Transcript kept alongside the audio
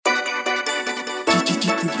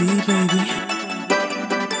baby.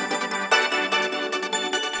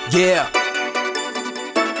 Yeah.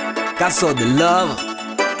 Caso de love.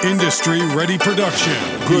 Industry Ready Production.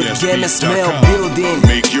 Good Game Ft Smeo building.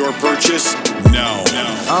 Make your purchase now.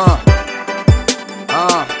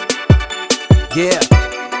 Yeah.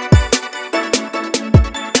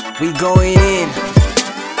 We going in.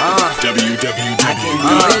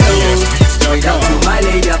 Straight out to my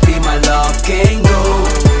lady, I feel my love can't go.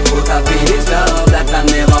 But I feel this love that I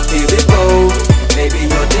never feel before. Baby,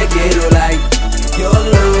 yo te quiero like your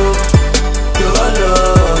love,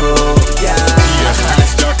 yeah.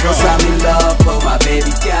 Cause I'm in love for my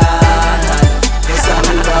baby girl. Cause I'm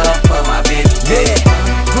in love for my baby girl.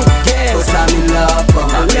 Cause I'm in love for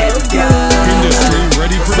my baby girl. Industry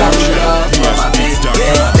Ready Production.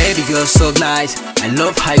 Baby girl so nice, I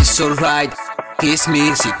love how you so right. Kiss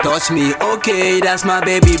me, she touch me, okay, that's my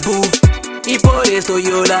baby boo. Y por esto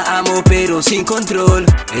yo la amo pero sin control.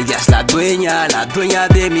 Ella es la dueña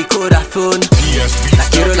de mi corazón. La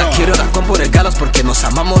quiero, la compro regalos porque nos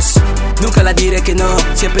amamos. Nunca la diré que no,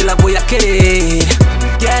 siempre la voy a querer.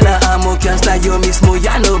 Ya la amo que hasta yo mismo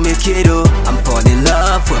ya no me quiero. I'm falling in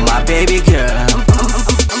love with my baby girl.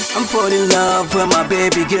 I'm falling in love with my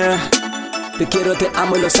baby girl. Te quiero, te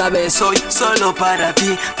amo y lo sabes, soy solo para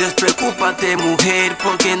ti. Despreocúpate mujer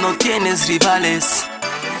porque no tienes rivales.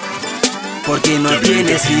 Porque no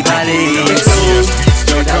tienes rivales.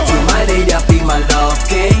 Straight out to my lady, I feel my love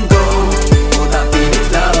can't go. But I feel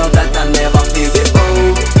this love that I never feel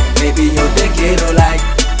before. Baby, yo te quiero like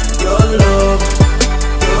your love,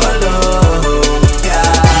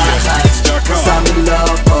 yeah. Cause I'm in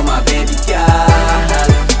love for my baby girl.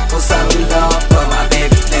 Cause I'm in love for my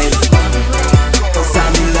baby baby. Cause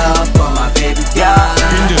I'm in love for my baby girl.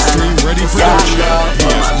 Industry Ready Production.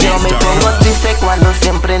 Yo me pongo triste cuando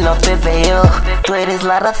siempre no te veo. Tú eres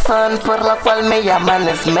la razón por la cual me llaman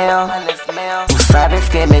Smeo. Tú sabes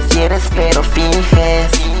que me quieres pero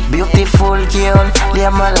finges. Beautiful girl,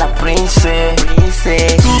 llama la princess.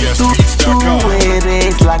 Tú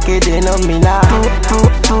eres la que denomina.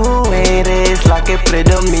 Tú eres la que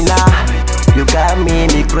predomina. You got me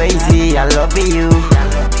crazy, I love you.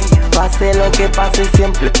 Pase lo que pase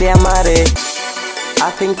siempre te amaré.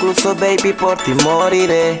 Hasta incluso baby por ti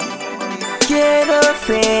moriré. Quiero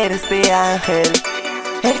ser este ángel,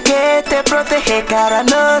 el que te protege cada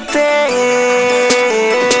noche.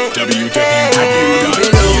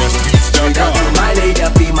 Straight out to my lady, I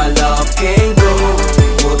feel my love can't go.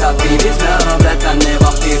 But I feel this love that I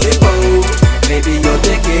never feel before. Baby, yo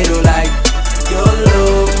te quiero like